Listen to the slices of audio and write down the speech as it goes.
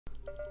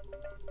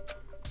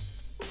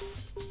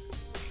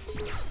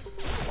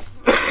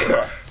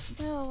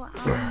So,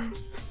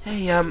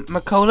 Hey,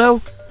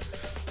 Makolo,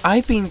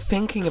 I've been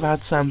thinking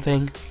about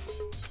something.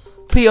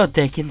 Put your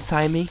dick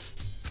inside me.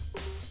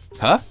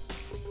 Huh?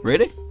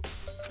 Really?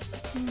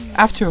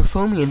 After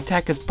Ufumi and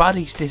Taka's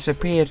bodies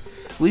disappeared,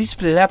 we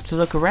split up to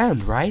look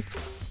around, right?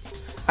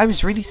 I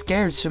was really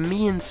scared, so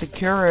me and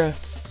Sakura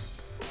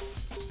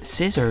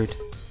scissored.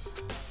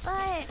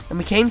 but And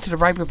we came to the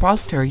right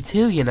repository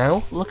too, you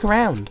know, look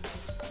around.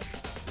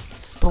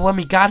 But when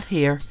we got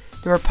here,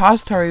 the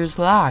repository was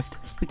locked.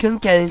 We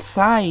couldn't get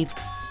inside.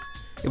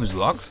 It was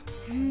locked?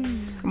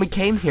 And we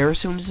came here as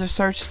soon as the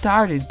search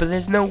started, but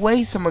there's no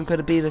way someone could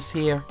have beat us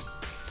here.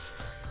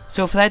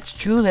 So if that's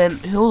true, then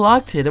who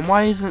locked it and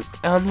why isn't it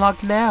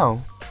unlocked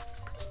now?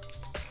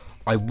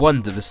 I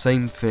wonder the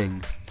same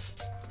thing.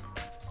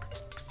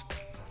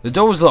 The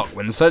door was locked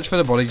when the search for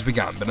the bodies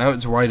began, but now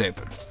it's wide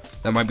open.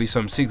 There might be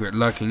some secret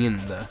lurking in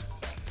there.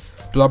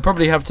 But I'll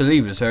probably have to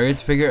leave this area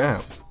to figure it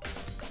out.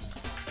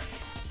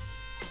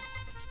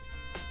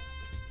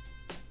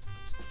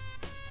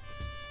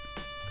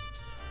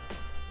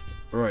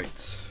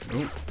 Right.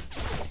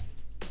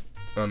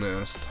 Oh no,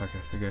 that's Taka.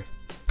 Okay.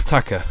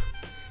 Taka.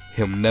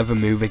 He'll never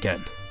move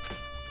again.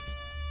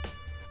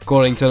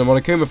 According to the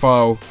Monokuma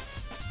file,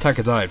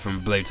 Taka died from a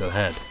blow to the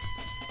head.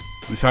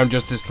 We found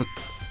Justice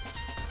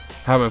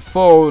Hammer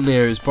fall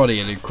near his body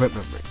in the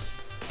equipment room.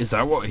 Is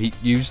that what he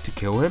used to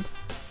kill him?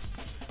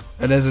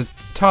 And there's a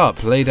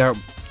tarp laid out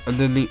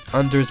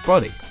under his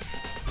body.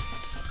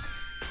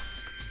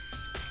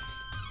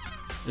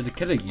 Did the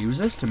killer use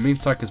this to move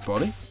Taka's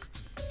body?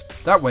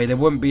 That way there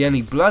wouldn't be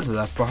any blood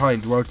left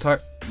behind while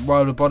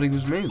the body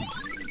was moved.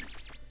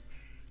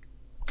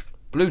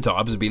 Blue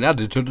tarp has been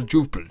added to the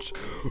toothbrush.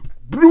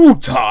 Blue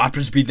tarp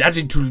has been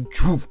added to the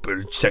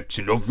toothbrush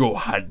section of your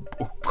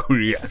handbook.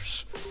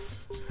 Yes.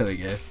 There we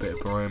go. Bit of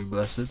Brian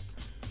Blessed.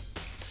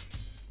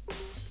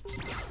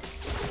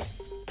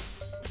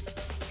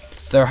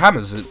 There are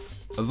hammers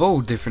of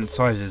all different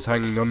sizes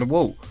hanging on the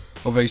wall,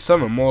 although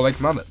some are more like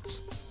mallets.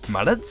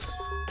 Mallets?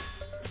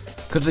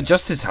 Could the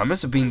Justice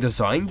hammers have been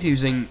designed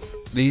using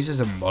these as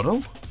a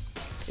model?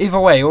 Either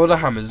way, all the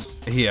hammers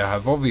here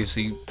have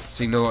obviously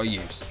seen a lot of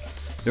use.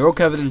 They're all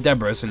covered in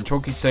debris and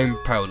chalky stone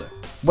powder.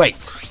 Wait!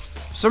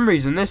 For some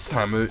reason this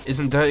hammer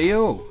isn't dirty at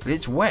all, and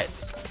it's wet.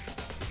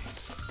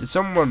 Did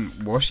someone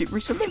wash it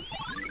recently?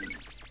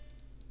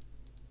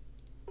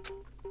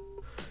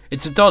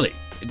 It's a dolly.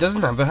 It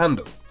doesn't have a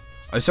handle.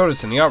 I saw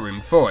this in the art room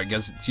before. I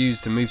guess it's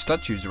used to move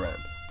statues around.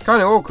 It's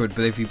kinda awkward,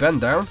 but if you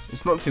bend down,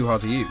 it's not too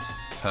hard to use.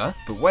 Huh?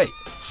 But wait.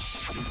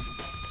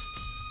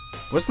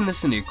 Wasn't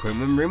this in the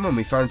equipment room when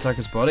we found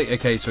Taka's body?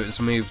 Okay, so it's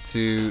moved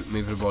to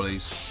move the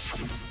bodies.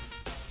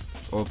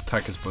 Or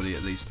Taka's body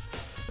at least.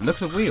 And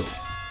look at the wheel.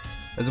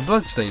 There's a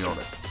blood stain on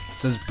it. It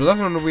says blood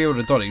on the wheel of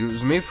the dolly. It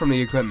was moved from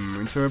the equipment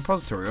room to a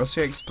repository. What's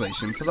the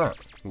explanation for that?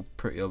 Well,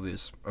 pretty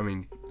obvious. I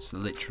mean, it's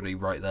literally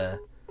right there.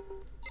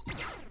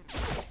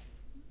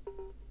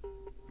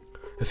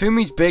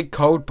 Ifumi's big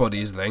cold body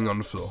is laying on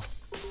the floor.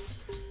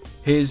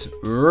 His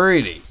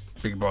really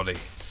big body.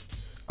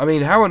 I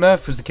mean, how on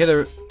earth was the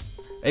killer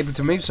able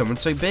to move someone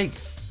so big?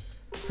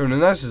 From the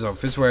nurse's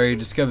office where he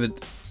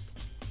discovered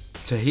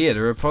to here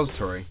the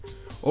repository.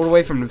 All the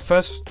way from the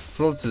first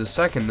floor to the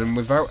second and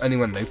without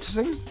anyone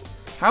noticing?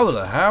 How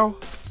the hell?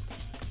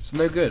 It's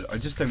no good. I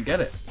just don't get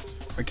it.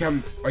 I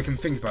can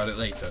think about it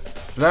later.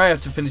 But now I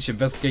have to finish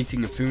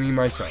investigating Ifumi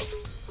myself.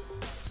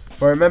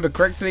 If I remember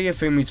correctly,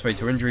 Ifumi's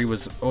fatal injury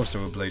was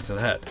also a blow to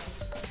the head.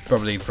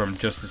 Probably from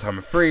Justice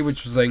Hammer 3,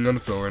 which was laying on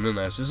the floor in the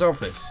nurse's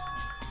office.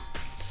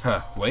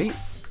 Huh, wait.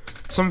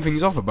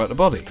 Something's off about the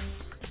body.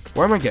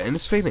 Why am I getting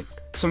this feeling?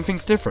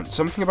 Something's different.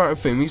 Something about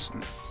Ifumi's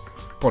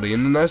body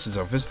in the nurse's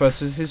office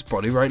versus his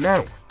body right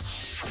now.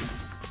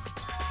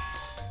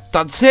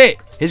 That's it!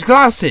 His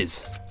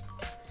glasses!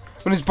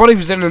 When his body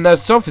was in the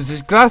nurse's office,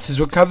 his glasses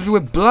were covered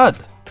with blood.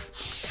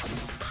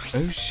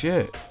 Oh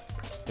shit.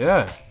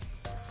 Yeah.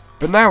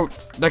 But now,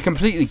 they're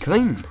completely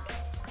clean.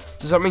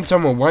 Does that mean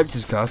someone wiped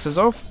his glasses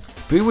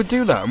off? Who would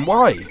do that and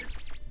why?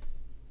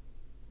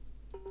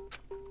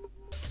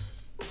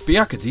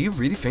 Byakuya, do you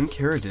really think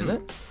Hiro did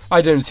it?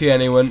 I don't see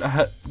anyone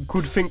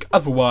could think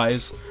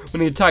otherwise. When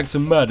the attacks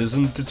and murders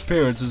and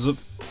disappearances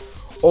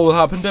all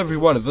happened, every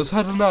one of us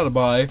had an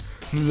alibi.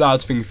 The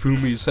last thing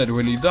Fumi said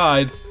when he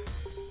died.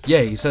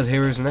 Yeah, he said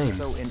Hiro's name.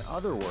 So in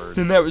other words,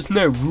 then there was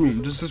no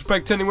room to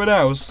suspect anyone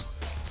else.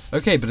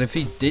 Okay, but if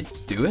he did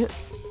do it,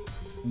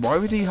 why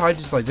would he hide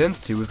his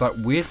identity with that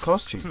weird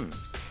costume?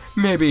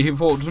 Maybe he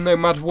thought no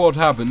matter what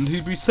happened,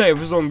 he'd be safe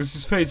as long as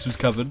his face was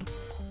covered.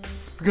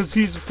 Because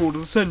he's the fool of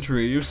the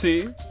century, you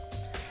see.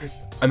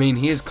 I mean,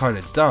 he is kind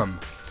of dumb.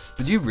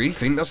 But do you really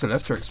think that's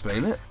enough to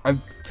explain it? I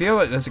feel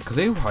like there's a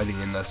clue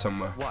hiding in there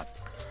somewhere. what?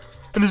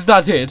 And is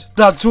that it?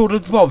 That's all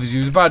that bothers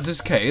you about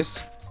this case?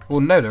 Well,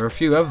 no, there are a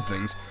few other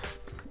things.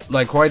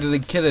 Like, why did the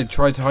killer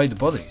try to hide the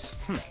bodies?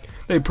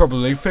 They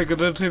probably figured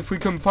that if we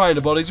can find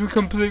the bodies, we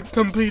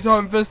complete our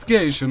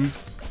investigation.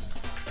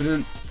 But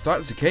if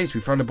that's the case,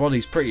 we found the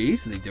bodies pretty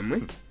easily, didn't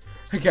we?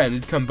 Again,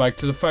 it'd come back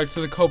to the fact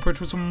that the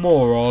culprit was a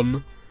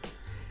moron.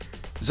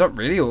 Is that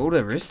really all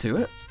there is to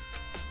it?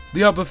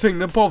 The other thing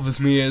that bothers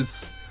me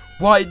is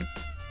why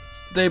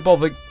they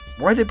bother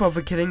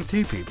killing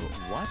 2 people.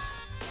 What?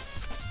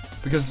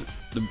 Because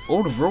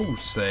all the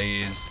rules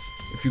say is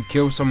if you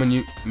kill someone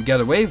you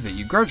get away with it,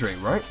 you graduate,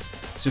 right?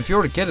 So if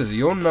you're the killer,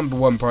 your number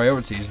 1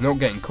 priority is not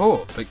getting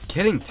caught, but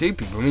killing 2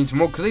 people means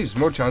more clues,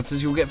 more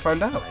chances you'll get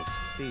found out. I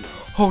see.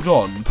 Hold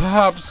on,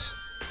 perhaps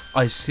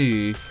I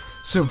see.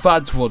 So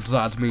that's what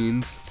that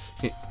means.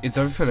 Is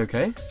everything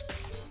okay?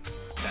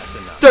 That's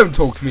enough. Don't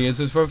talk to me as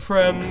if we're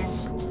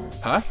friends.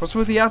 Huh? What's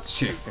with the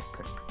attitude?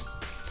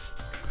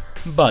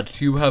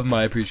 But you have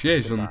my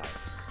appreciation. Goodbye.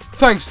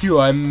 Thanks to you,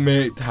 I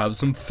may have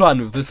some fun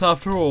with this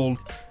after all.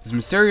 His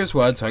mysterious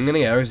words hung in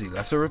the air as he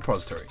left the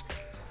repository.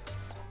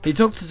 He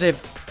talked as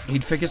if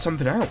he'd figured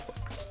something out.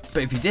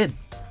 But if he did,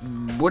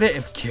 would it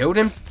have killed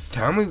him to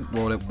tell me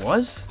what it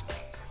was?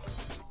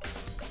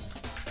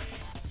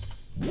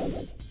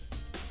 There's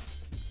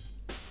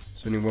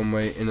only one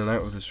way in and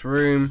out of this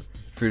room,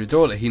 through the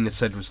door that Hina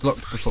said was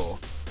locked before.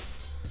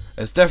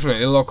 There's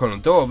definitely a lock on the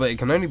door, but it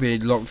can only be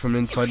locked from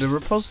inside the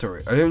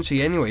repository. I don't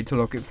see any way to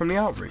lock it from the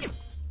out room.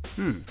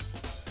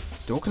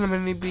 Door can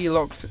only be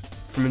locked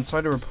from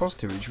inside the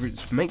repository,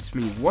 which makes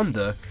me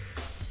wonder.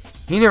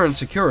 Hina and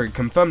Sakura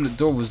confirmed that the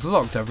door was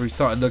locked after we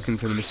started looking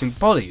for the missing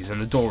bodies,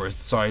 and the door is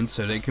designed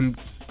so that it can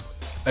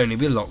only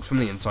be locked from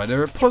the inside the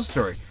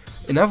repository.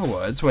 In other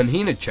words, when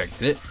Hina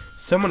checked it,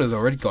 someone had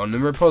already gone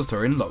in the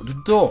repository and locked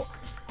the door.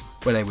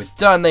 When they were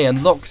done, they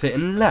unlocked it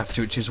and left,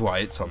 which is why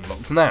it's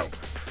unlocked now.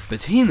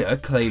 But Hina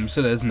claims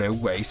that there's no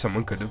way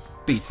someone could have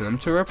beaten them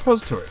to a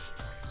repository.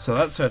 So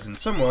that certain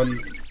someone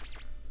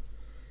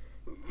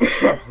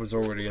was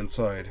already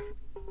inside.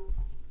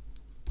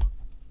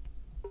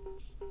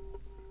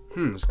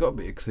 There's got to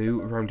be a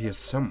clue around here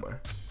somewhere.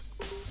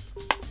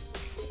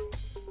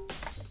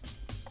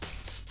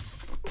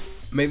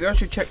 Maybe I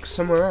should check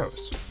somewhere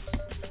else.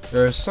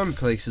 There are some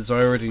places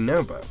I already know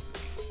about.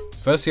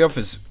 First the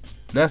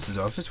nurse's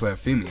office where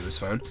Fumi was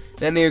found,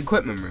 then the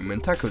equipment room when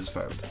Taka was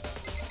found.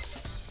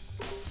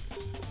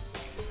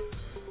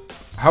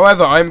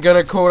 However, I'm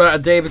going to call that a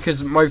day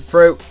because my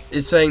throat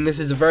is saying this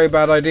is a very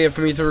bad idea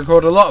for me to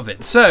record a lot of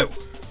it. So,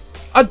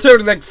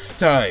 until next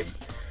time,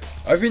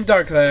 I've been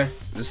Darkler,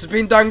 this has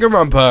been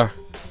Danganronpa.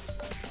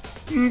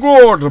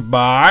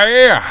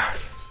 Goodbye.